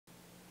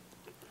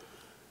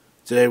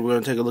Today we're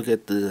going to take a look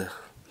at the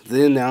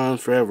Then, Now,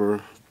 and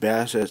Forever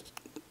Bash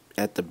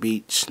at the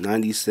Beach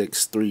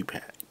 96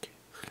 3-pack.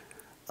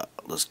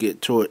 Let's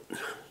get to it.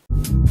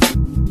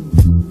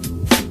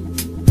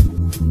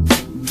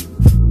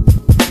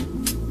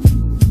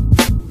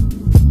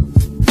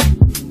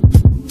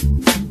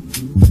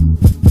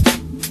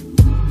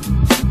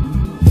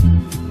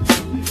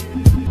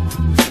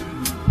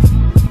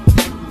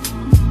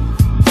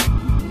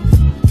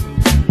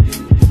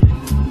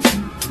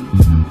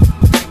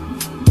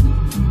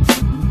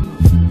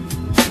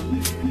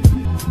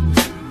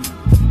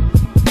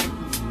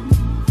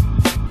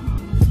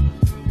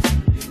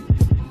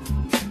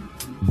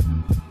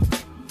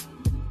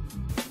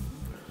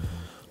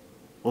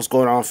 What's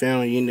going on,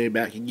 family? AYINDI'S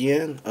back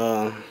again.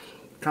 Trying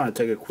to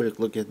take a quick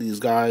look at these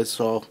guys.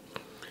 So,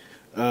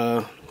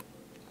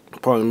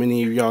 probably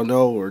many of y'all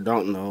know or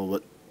don't know,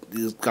 but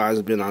these guys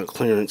have been on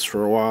clearance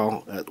for a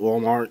while at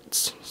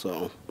Walmart's.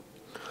 So,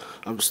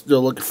 I'm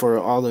still looking for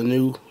all the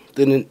new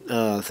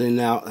thin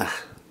out. I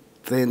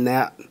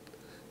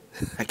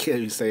can't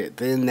even say it.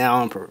 Then,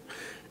 Now,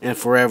 and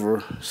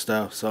Forever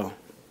stuff. So,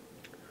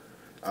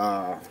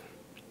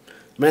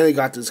 mainly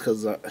got this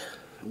because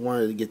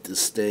wanted to get this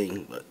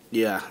Sting, but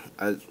yeah,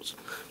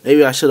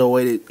 maybe I should have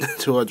waited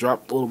until I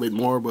dropped a little bit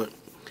more, but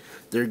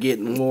they're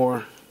getting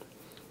more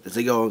as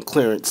they go on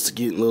clearance. It's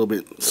getting a little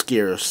bit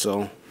scarce,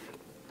 so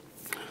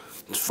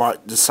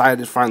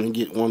decided to finally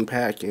get one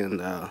pack, and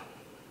not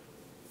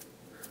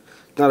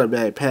a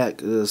bad pack.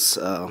 This,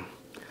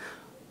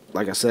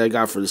 like I said, I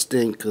got for the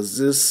Sting because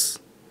this,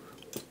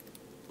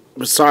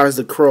 besides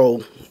the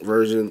Crow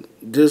version,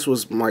 this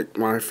was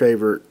my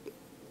favorite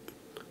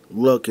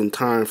look and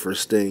time for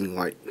Sting,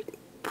 like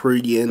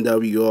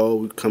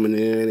pre-NWO coming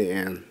in,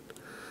 and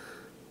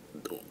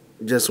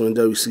just when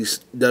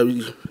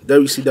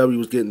WCW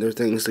was getting their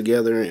things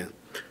together, and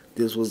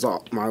this was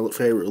my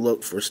favorite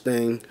look for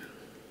Sting.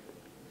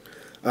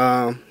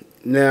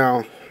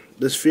 Now,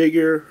 this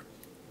figure,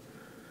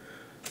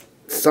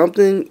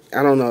 something,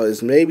 I don't know,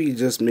 it's maybe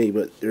just me,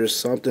 but there's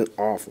something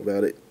off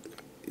about it.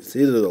 It's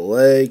either the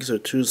legs are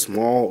too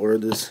small or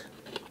this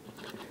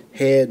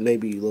head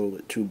maybe a little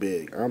bit too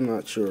big. I'm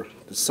not sure.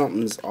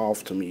 Something's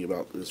off to me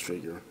about this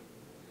figure.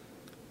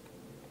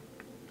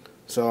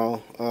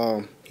 So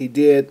he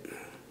did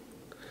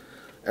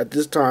at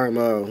this time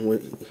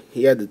when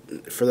he had to,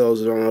 for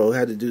those who don't know,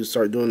 had to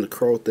start doing the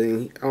Crow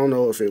thing. I don't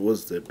know if it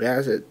was the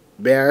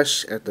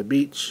bash at the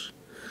beach,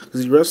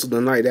 because he wrestled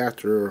the night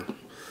after.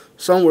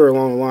 Somewhere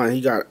along the line he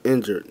got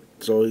injured,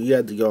 so he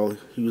had to go.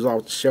 He was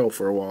off the show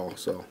for a while.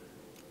 So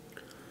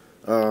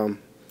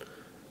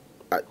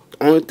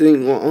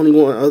only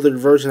one other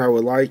version I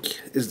would like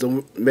is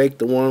to make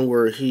the one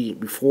where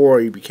before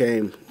he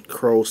became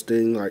Crow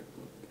Sting, like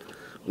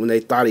when they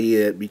thought he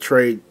had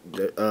betrayed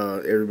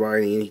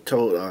everybody, and he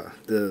told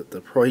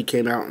the pro, he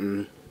came out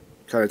and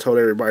kind of told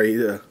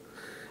everybody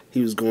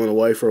he was going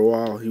away for a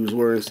while. He was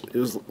wearing, it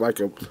was like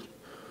a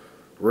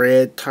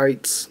red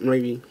tights,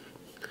 maybe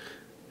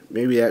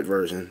that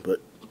version.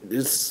 But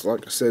this,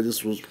 like I said,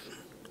 this was,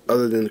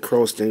 other than the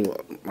Crow Sting,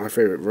 my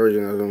favorite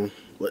version of him.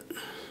 But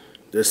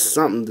there's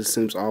something that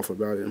seems off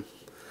about him.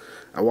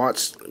 I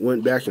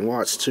went back and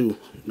watched too,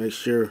 make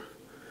sure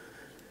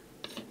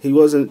he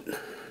wasn't.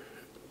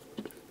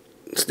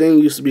 Sting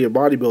used to be a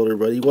bodybuilder,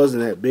 but he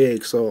wasn't that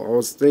big, so I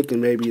was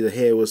thinking maybe the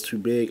head was too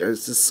big.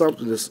 It's just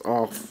something that's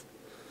off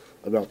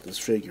about this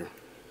figure.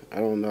 I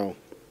don't know.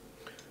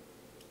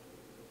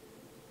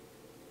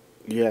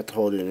 You have to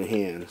hold it in your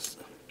hands.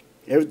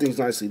 Everything's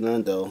nicely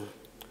done though.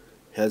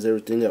 Has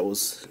everything that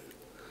was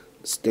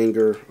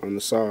Stinger on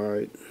the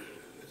side.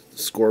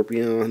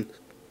 Scorpion,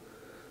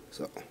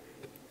 so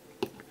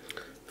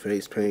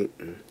face paint,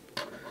 and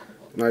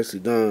nicely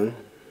done.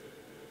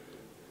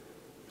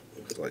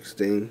 It's like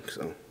Sting,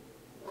 so,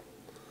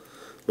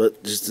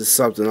 but just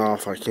something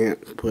off. I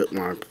can't put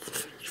my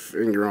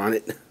finger on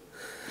it.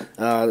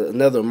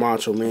 Another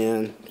Macho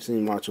Man. I've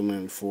seen Macho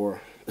Man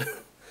before.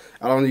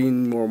 I don't need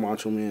any more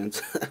Macho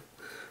Mans.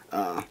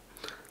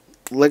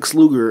 Lex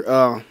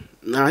Luger.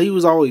 Now, he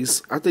was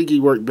always, I think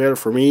he worked better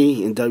for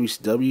me in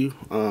WCW.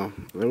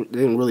 They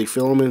didn't really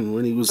film him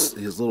when he was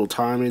his little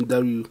time in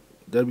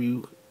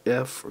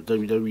WWF or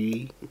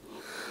WWE.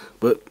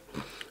 But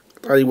I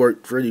thought he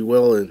worked pretty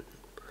well in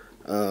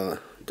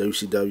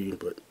WCW.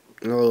 But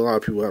I know a lot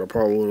of people had a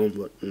problem with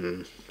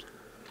him.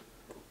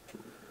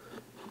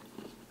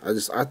 But I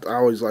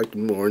always liked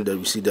him more in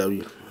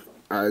WCW.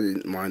 I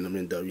didn't mind him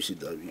in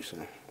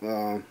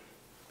WCW.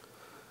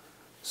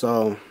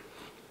 So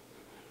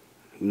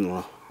you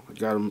know, I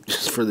got them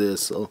just for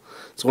this, so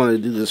just wanted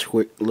to do this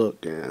quick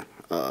look. And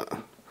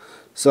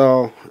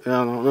so I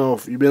don't know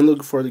if you've been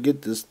looking for to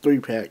get this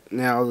 3-pack.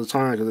 Now the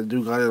time, because I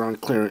do got it on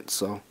clearance.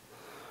 So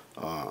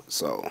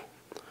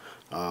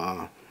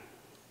not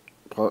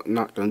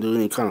gonna do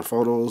any kind of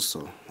photos.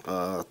 So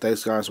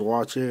thanks guys for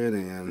watching,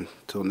 and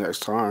until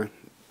next time,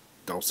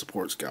 don't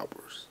support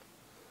scalpers.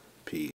 Peace.